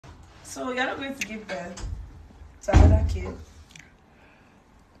So you're not going to give birth to another kid?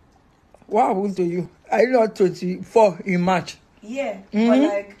 What happened to you? Are you not 24 in March? Yeah, but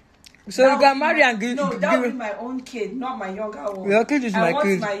like... So you can marry and give... No, that would be my own kid, not my younger one. Your kid is my kid. I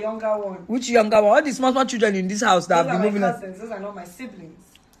want my younger one. Which younger one? All the small children in this house that Those have been moving... Those are my cousins. Those are not my siblings.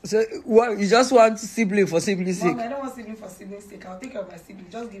 So what? You just want sibling for sibling's sake? Mom, I don't want sibling for sibling's sake. I'll take care of my sibling.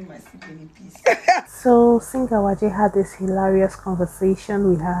 Just give my sibling in peace. So singer Waje had this hilarious conversation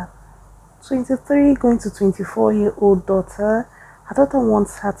with her 23 going to 24-year-old daughter. Her daughter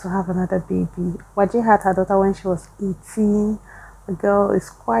wants her to have another baby. Waje had her daughter when she was 18. The girl is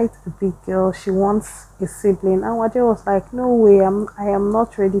quite a big girl. She wants a sibling. And Waje was like, no way, I am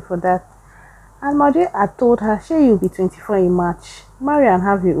not ready for that. And Waje had told her, sure, you'll be 24 in March. Marry and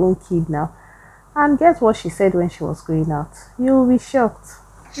have your own kid now. And guess what she said when she was going out? You'll be shocked.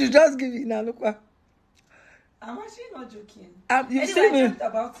 She just give it now, look what. I'm actually not joking. You anyway, see me? I dreamt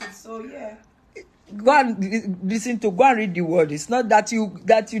about it, so yeah. Go and listen to, go and read the word. It's not that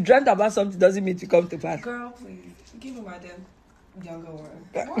you dreamt about something doesn't mean to come to pass. Girl, please, give me my damn younger one.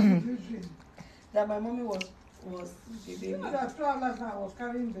 What did you dream? That my mommy was the baby. You know that throughout last night I was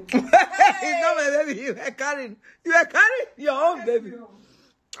carrying the baby. It's not my baby. You were carrying your own baby.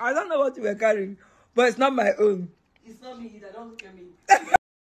 I don't know what you were carrying, but it's not my own. It's not me either. Don't look at me.